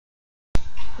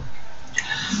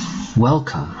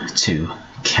Welcome to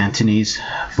Cantonese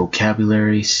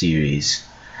Vocabulary Series.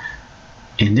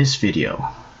 In this video,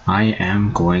 I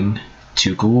am going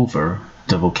to go over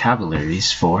the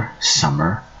vocabularies for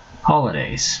summer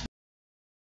holidays.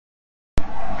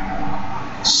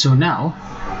 So now,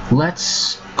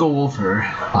 let's go over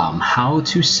how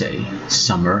to say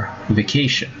summer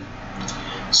vacation.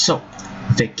 So,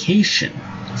 vacation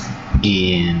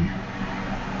in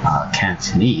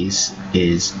Cantonese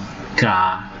is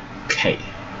ga K.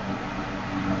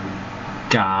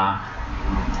 Ga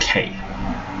K.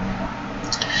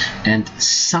 And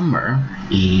summer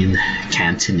in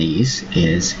Cantonese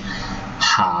is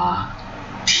ha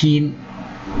tin.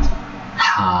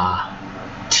 Ha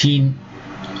tin.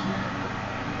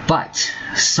 But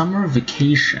summer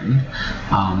vacation,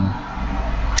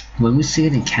 when we say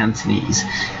it in Cantonese,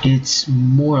 it's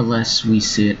more or less we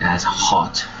say it as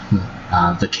hot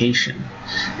vacation.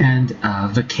 And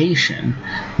vacation,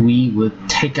 we would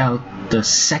take out the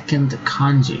second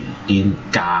kanji in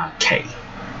ga K.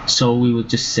 So we would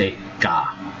just say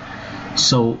ga.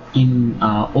 So in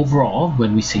overall,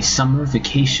 when we say summer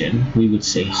vacation, we would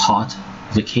say hot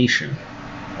vacation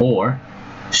or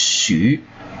xu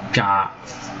ga.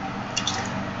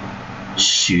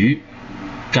 Xu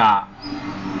ga.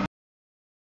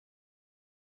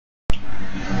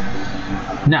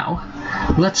 Now,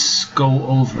 let's go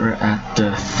over at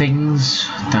the things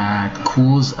that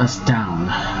cools us down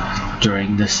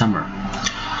during the summer.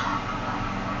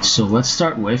 So let's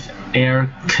start with air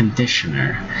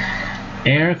conditioner.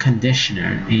 Air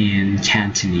conditioner in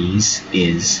Cantonese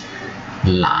is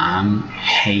冷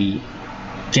氣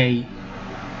機.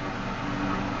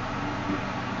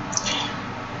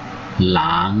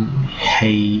 冷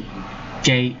氣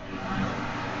機.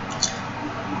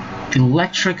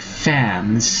 Electric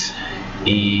fans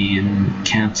in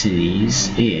Cantonese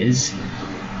is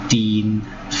電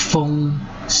風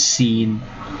扇.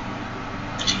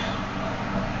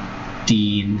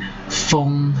 電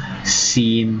風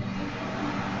扇.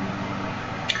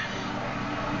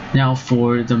 Now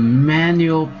for the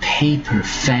manual paper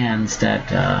fans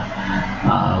that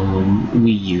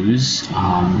we use,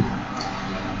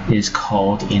 is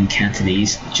called in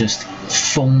Cantonese just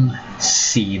風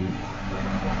扇.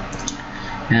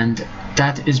 And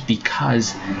that is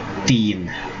because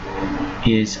電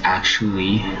is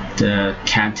actually the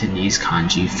Cantonese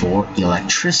kanji for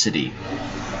electricity.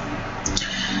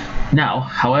 Now,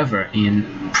 however, in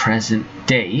present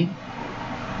day,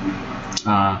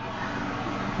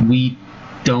 we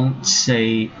don't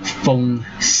say 風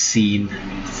扇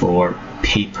for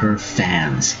paper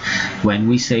fans. When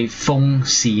we say 風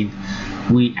扇,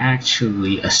 we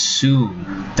actually assume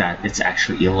that it's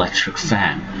actually electric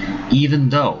fan, even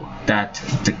though that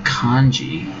the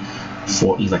kanji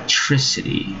for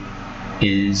electricity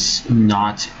is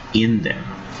not in there.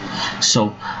 So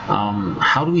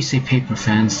how do we say paper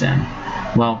fans then?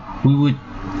 Well, we would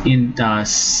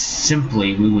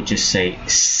simply we would just say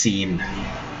scene,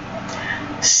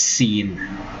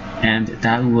 and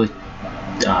that would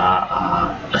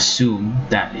assume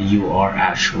that you are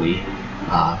actually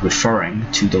referring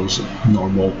to those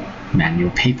normal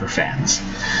manual paper fans.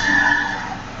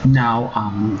 Now,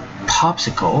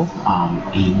 popsicle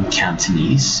in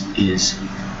Cantonese is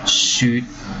雪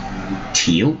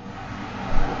條.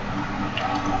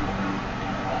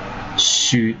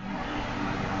 雪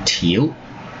條.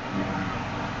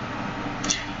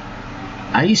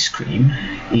 Ice cream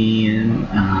in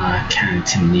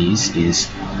Cantonese is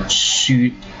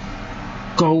雪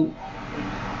糕.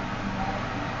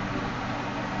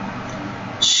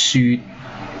 雪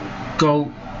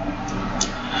糕.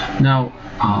 Now,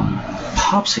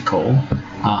 popsicle,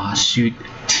 雪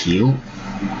條,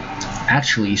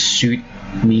 actually 雪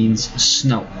means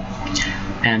snow,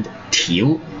 and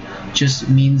條 just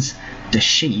means the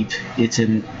shape. It's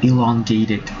an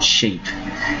elongated shape.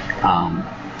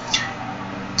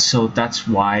 So that's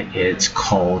why it's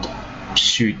called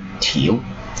雪條.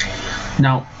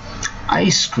 Now,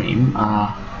 ice cream,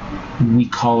 we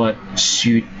call it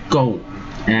雪糕,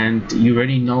 and you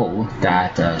already know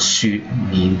that 雪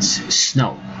means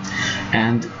snow,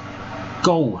 and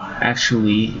糕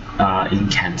actually in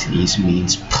Cantonese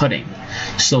means pudding.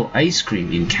 So ice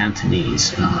cream in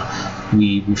Cantonese,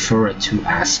 we refer it to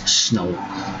as snow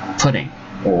pudding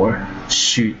or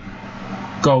雪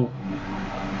糕.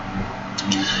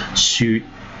 雪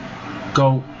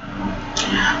糕.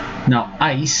 Now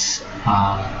ice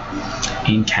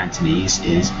in Cantonese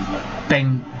is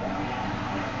冰.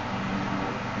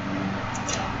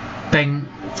 冰.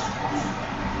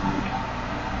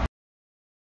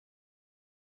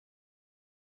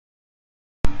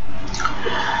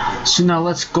 So now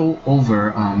let's go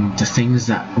over the things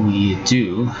that we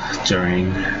do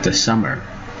during the summer.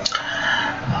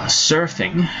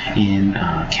 Surfing in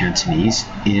Cantonese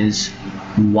is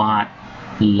wat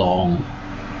long.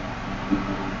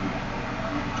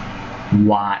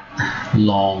 Wat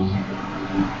long.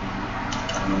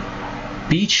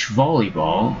 Beach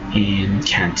volleyball in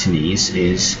Cantonese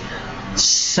is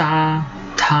sa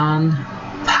tan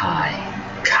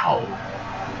pai kao.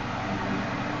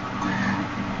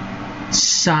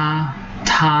 Sa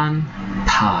tan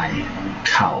pai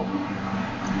kao.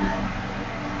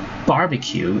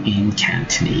 Barbecue in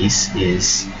Cantonese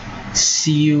is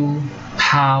siu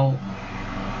hao.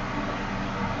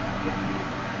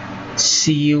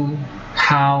 Siu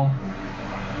hao.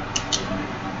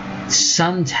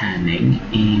 Suntanning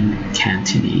in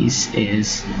Cantonese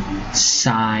is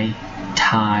sai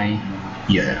tai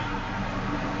ye.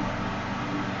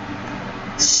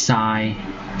 Sai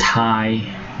tai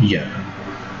ye,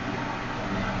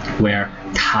 where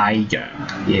tai ye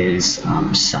is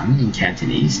sun in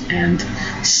Cantonese and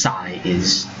sai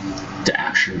is the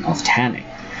action of tanning.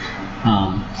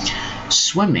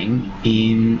 Swimming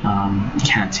in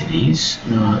Cantonese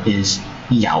is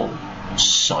yao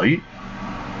sui.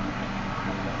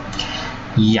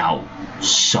 Yao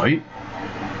sui.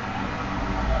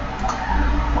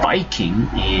 Biking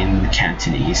in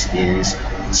Cantonese is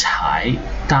cai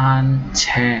dan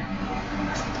che.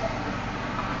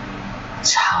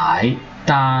 Cai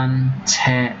dan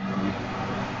che.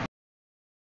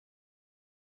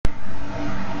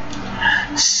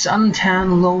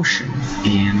 Suntan lotion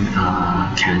in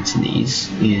Cantonese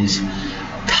is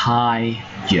tai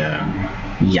yang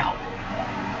yao.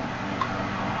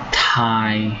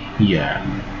 Tai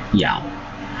yang yao.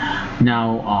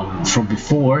 Now, from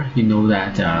before, you know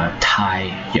that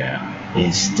tai yang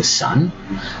is the sun,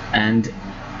 and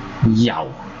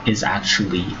yao is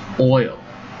actually oil.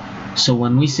 So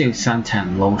when we say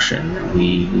suntan lotion,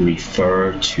 we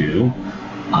refer to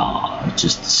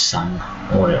just sun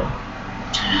oil.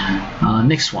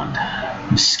 Next one,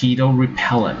 mosquito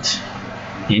repellent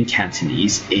in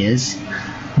Cantonese is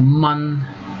man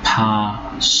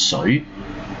pa sui.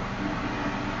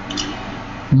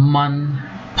 Man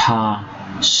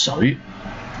pa sui.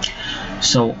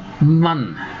 So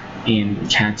man in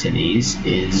Cantonese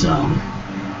is a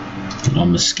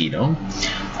mosquito.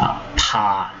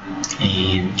 Pa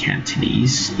in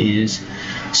Cantonese is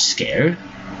scared,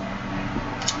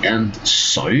 and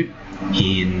sui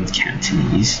in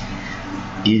Cantonese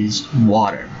is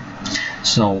water.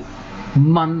 So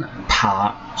man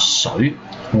pa sui,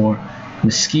 or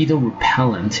mosquito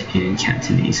repellent in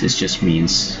Cantonese, it just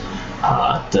means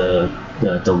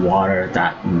the water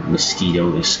that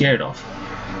mosquito is scared of.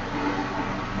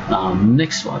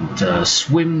 Next one, the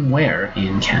swimwear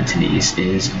in Cantonese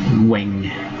is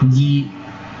wing yi.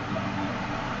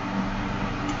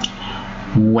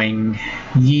 Wing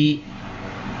yi.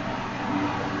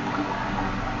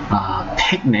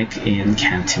 Picnic in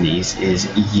Cantonese is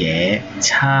ye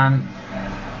chan.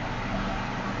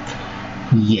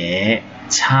 Ye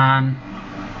chan.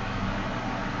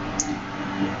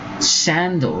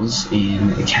 Sandals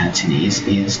in Cantonese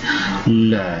is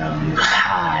leung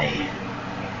hai.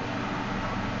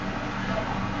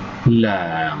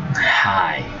 Leung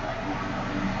hai.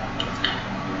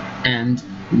 And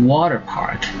water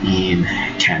park in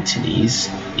Cantonese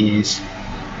is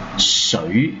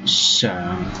Sui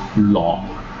Sung Lo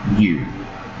Yu.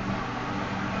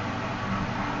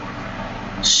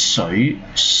 Sui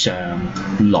Sung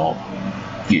Lo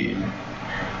Yu.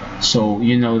 So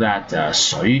you know that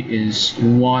sui is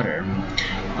water,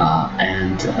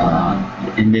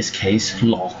 and in this case,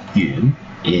 Lo Yu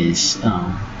is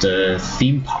the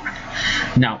theme park.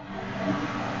 Now,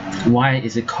 why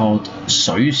is it called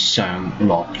Sui Sung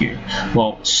Lo Yu?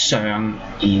 Well, Sung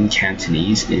in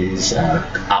Cantonese is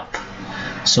up.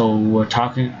 So we're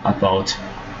talking about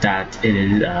that it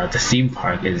is, the theme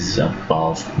park is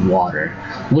above water,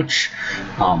 which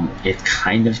it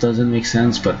kind of doesn't make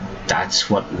sense, but that's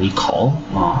what we call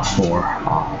for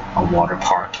a water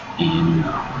park in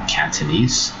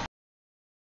Cantonese.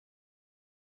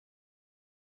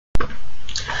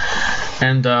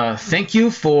 And thank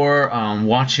you for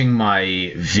watching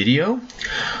my video.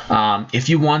 If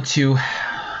you want to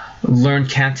learn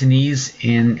Cantonese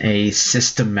in a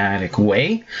systematic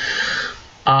way,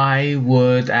 I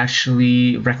would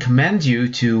actually recommend you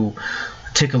to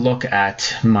take a look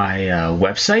at my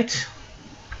website,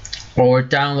 or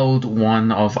download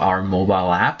one of our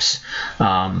mobile apps,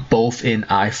 both in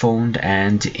iPhone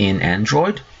and in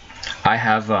Android. I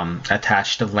have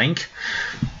attached a link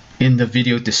in the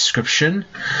video description.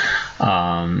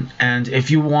 And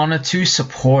if you wanted to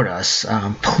support us,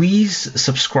 please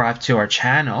subscribe to our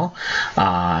channel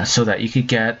so that you could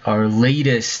get our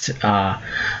latest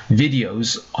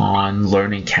videos on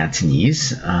learning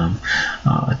Cantonese.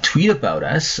 Tweet about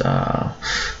us,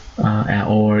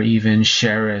 or even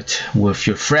share it with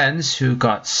your friends who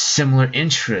got similar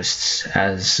interests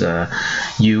as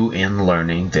you in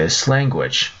learning this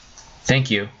language.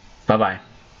 Thank you. Bye-bye.